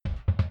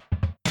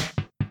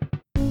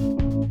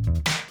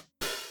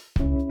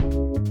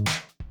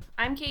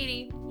I'm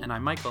Katie. And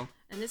I'm Michael.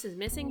 And this is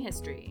Missing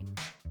History.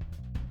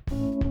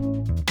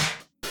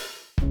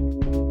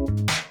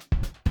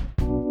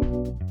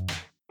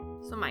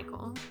 So,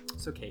 Michael.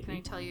 So, Katie. Can I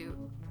tell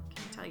you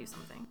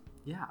something?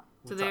 Yeah.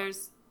 So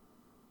there's...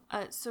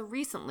 So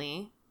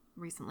recently,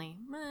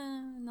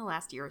 in the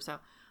last year or so,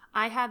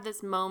 I had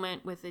this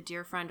moment with a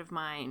dear friend of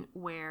mine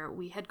where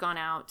we had gone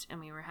out and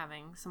we were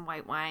having some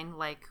white wine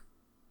like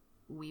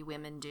we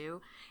women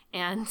do.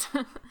 And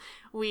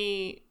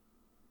we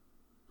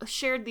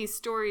shared these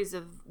stories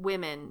of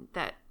women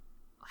that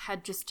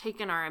had just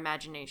taken our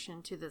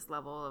imagination to this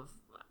level of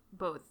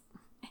both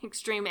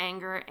extreme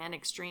anger and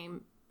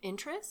extreme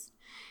interest.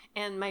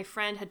 And my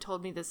friend had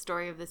told me this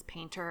story of this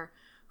painter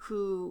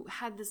who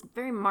had this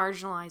very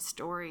marginalized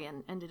story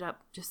and ended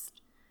up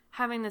just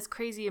having this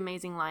crazy,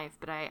 amazing life,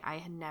 but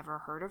I had never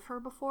heard of her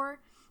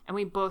before. And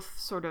we both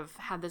sort of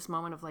had this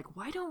moment of like,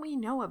 why don't we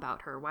know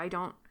about her? Why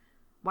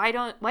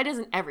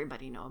doesn't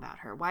everybody know about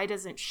her? Why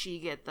doesn't she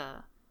get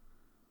the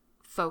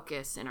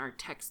focus in our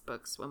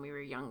textbooks when we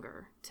were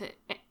younger?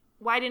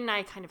 Why didn't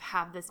I kind of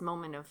have this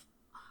moment of,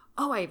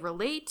 oh, I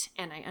relate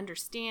and I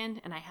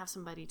understand and I have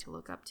somebody to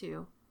look up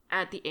to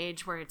at the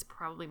age where it's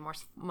probably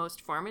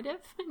most formative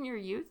in your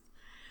youth?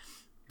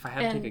 If I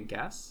had to take a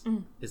guess,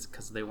 it's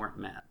because they weren't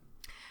men.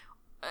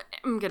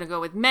 I'm going to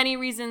go with many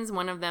reasons.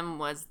 One of them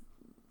was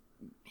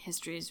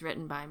history is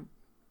written by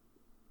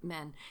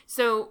men.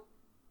 So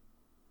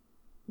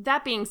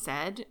that being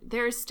said,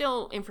 there is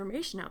still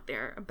information out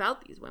there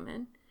about these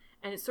women.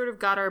 And it sort of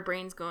got our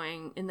brains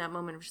going in that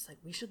moment of just like,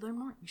 we should learn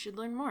more. We should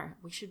learn more.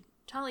 We should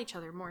tell each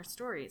other more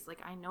stories.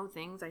 Like, I know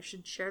things. I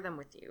should share them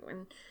with you.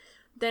 And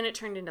then it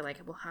turned into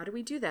like, well, how do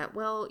we do that?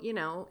 Well,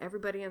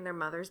 everybody and their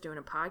mother's doing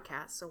a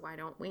podcast, so why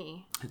don't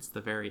we? It's the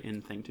very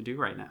in thing to do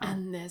right now.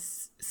 And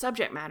this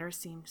subject matter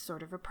seemed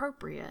sort of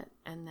appropriate.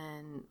 And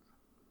then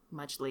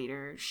much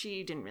later,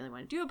 she didn't really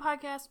want to do a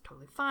podcast.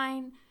 Totally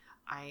fine.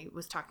 I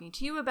was talking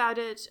to you about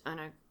it on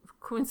a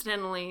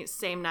coincidentally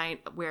same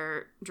night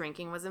where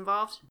drinking was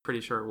involved.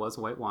 Pretty sure it was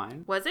white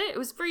wine. Was it? It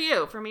was for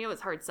you. For me, it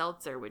was hard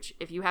seltzer, which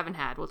if you haven't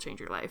had will change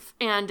your life.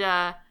 And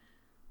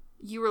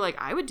you were like,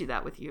 I would do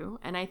that with you.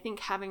 And I think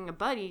having a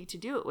buddy to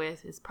do it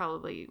with is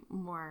probably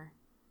more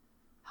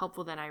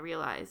helpful than I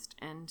realized.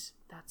 And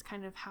that's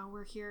kind of how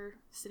we're here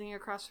sitting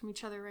across from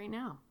each other right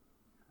now.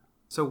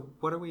 So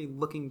what are we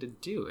looking to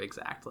do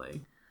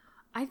exactly?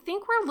 I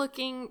think we're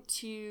looking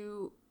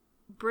to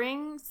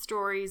bring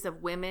stories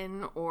of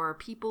women or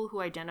people who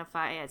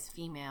identify as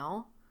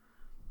female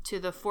to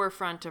the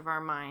forefront of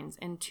our minds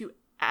and to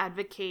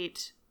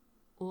advocate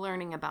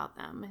learning about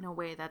them in a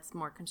way that's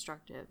more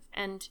constructive.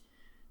 And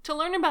to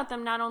learn about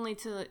them, not only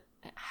to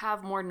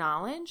have more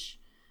knowledge,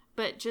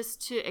 but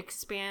just to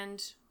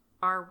expand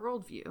our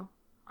worldview.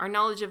 Our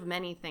knowledge of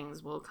many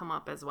things will come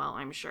up as well,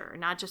 I'm sure.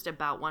 Not just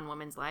about one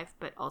woman's life,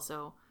 but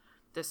also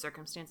the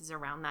circumstances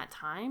around that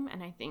time.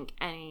 And I think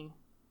any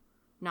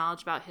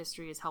knowledge about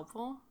history is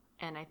helpful.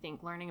 And I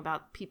think learning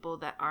about people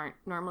that aren't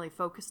normally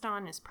focused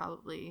on is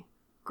probably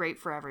great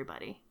for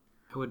everybody.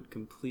 I would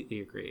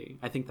completely agree.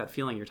 I think that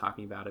feeling you're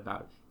talking about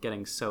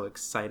getting so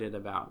excited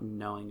about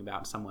knowing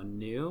about someone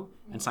new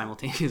and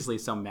simultaneously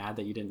so mad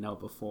that you didn't know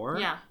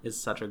before is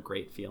such a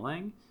great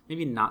feeling.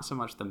 Maybe not so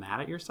much the mad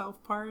at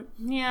yourself part,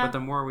 but the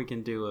more we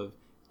can do of,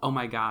 oh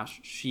my gosh,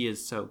 she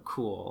is so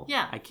cool.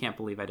 Yeah. I can't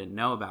believe I didn't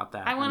know about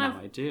that. Now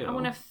I do. I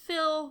want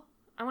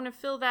to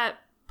fill that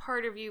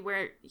part of you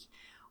where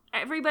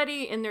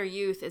everybody in their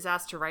youth is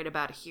asked to write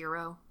about a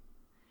hero.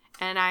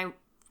 And I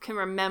can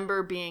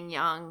remember being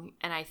young,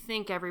 and I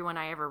think everyone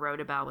I ever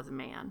wrote about was a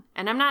man.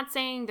 And I'm not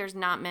saying there's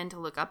not men to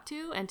look up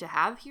to and to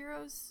have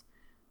heroes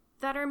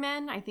that are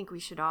men. I think we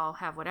should all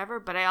have whatever,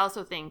 but I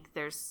also think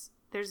there's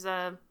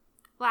a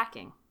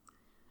lacking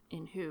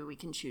in who we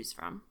can choose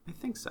from. I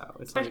think so.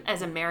 Especially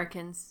as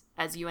Americans,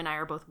 as you and I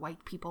are both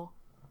white people,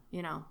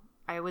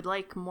 I would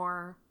like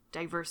more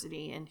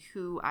diversity in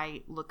who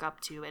I look up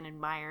to and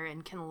admire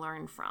and can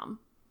learn from.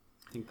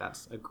 I think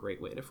that's a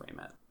great way to frame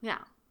it. Yeah.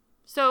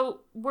 So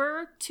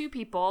we're two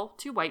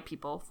white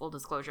people, full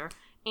disclosure,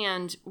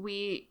 and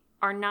we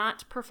are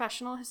not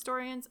professional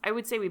historians. I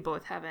would say we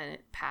both have a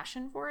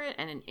passion for it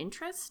and an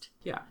interest.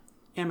 Yeah.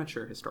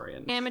 Amateur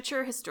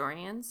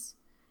historians.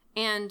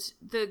 And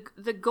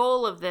the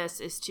goal of this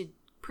is to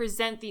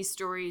present these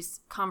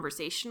stories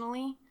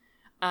conversationally,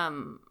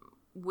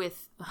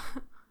 with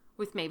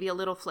maybe a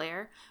little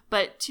flair,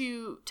 but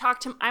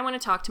I want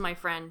to talk to my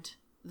friend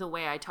the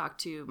way I talked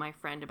to my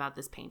friend about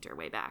this painter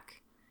way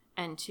back.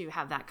 And to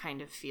have that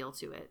kind of feel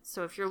to it.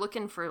 So if you're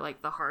looking for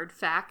like the hard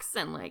facts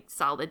and like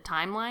solid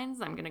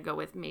timelines, I'm going to go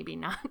with maybe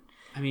not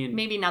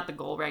the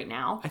goal right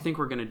now. I think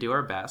we're going to do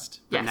our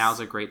best, but now's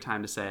a great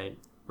time to say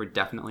we're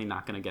definitely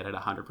not going to get it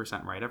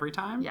 100% right every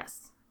time.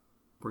 Yes.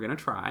 We're going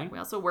to try. We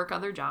also work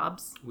other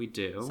jobs. We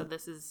do. So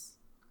this is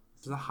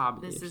a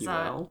hobby, if you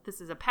will.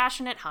 This is a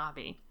passionate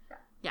hobby.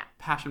 Yeah.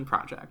 Passion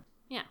project.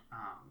 Yeah.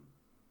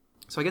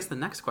 So I guess the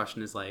next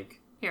question is like,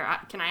 here,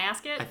 can I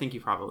ask it? I think you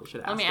probably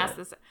should ask it. Let me ask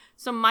this.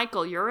 So,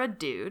 Michael, you're a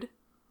dude.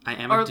 I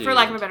am a dude. Or, for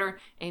lack of a better,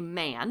 a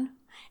man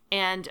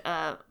And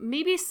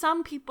maybe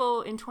some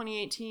people in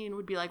 2018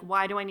 would be like,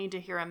 why do I need to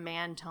hear a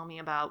man tell me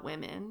about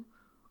women?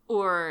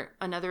 Or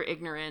another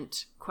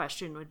ignorant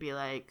question would be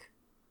like,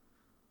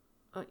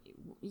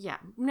 yeah,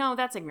 no,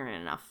 that's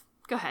ignorant enough.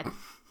 Go ahead.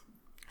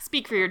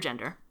 Speak for your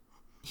gender.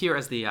 Here,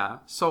 as the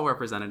sole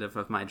representative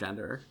of my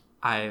gender,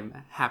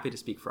 I'm happy to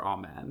speak for all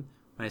men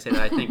when I say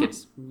that I think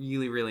it's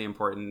really, really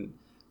important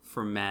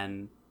for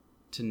men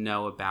to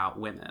know about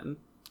women.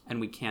 And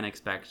we can't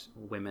expect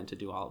women to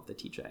do all of the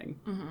teaching.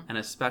 Mm-hmm. And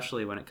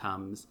especially when it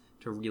comes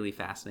to really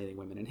fascinating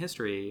women in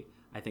history,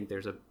 I think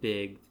there's a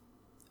big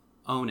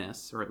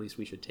onus, or at least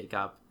we should take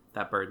up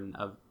that burden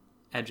of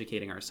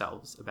educating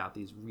ourselves about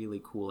these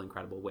really cool,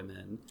 incredible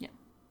women,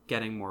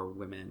 getting more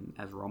women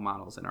as role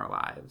models in our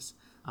lives.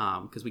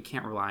 Because we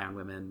can't rely on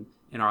women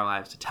in our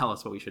lives to tell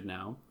us what we should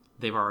know.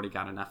 They've already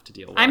got enough to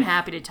deal with. I'm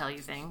happy to tell you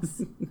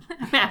things.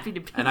 I'm happy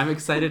to be... And I'm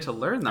excited to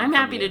learn them. I'm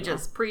happy to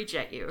just preach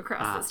at you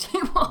across this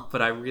table.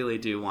 But I really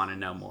do want to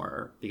know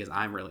more because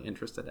I'm really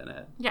interested in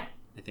it. Yeah.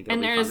 I think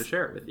it'll be fun to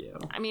share it with you.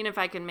 I mean, if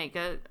I can make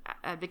a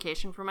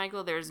advocation for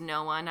Michael, there's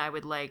no one I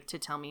would like to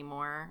tell me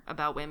more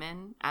about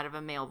women out of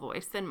a male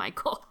voice than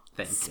Michael.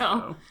 Thank you.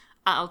 So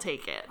I'll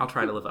take it. I'll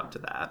try to live up to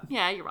that.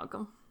 Yeah, you're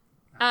welcome.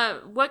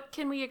 What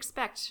can we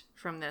expect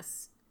from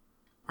this?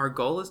 Our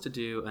goal is to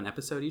do an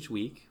episode each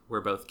week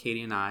where both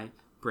Katie and I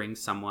bring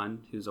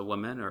someone who's a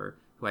woman or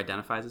who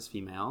identifies as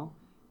female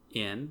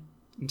in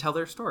and tell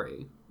their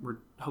story. We're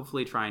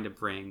hopefully trying to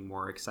bring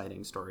more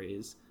exciting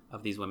stories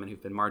of these women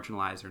who've been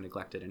marginalized or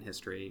neglected in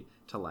history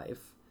to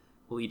life.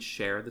 We'll each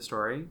share the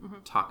story,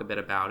 talk a bit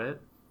about it,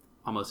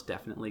 almost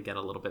definitely get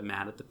a little bit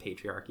mad at the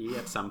patriarchy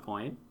at some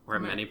point or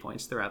at many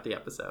points throughout the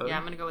episode. Yeah,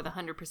 I'm going to go with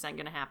 100%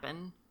 going to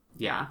happen.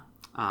 Yeah.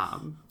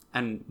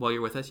 And while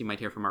you're with us, you might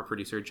hear from our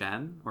producer,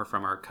 Jen, or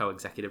from our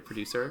co-executive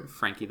producer,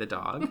 Frankie the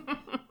dog.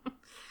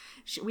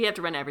 We have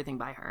to run everything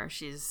by her.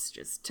 She's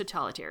just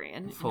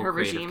totalitarian. Full in her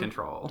creative regime.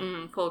 Control.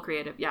 Full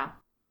creative, yeah.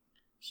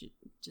 She's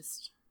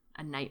just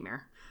a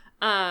nightmare.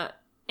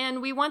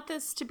 And we want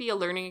this to be a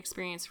learning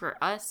experience for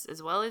us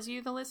as well as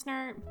you, the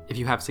listener. If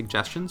you have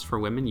suggestions for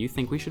women you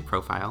think we should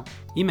profile,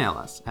 email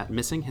us at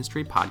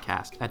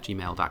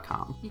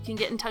missinghistorypodcast@gmail.com. You can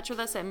get in touch with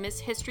us at Miss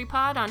History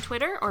Pod on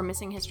Twitter or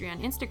Missing History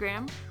on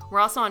Instagram.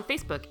 We're also on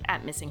Facebook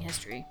at Missing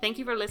History. Thank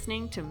you for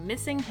listening to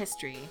Missing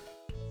History.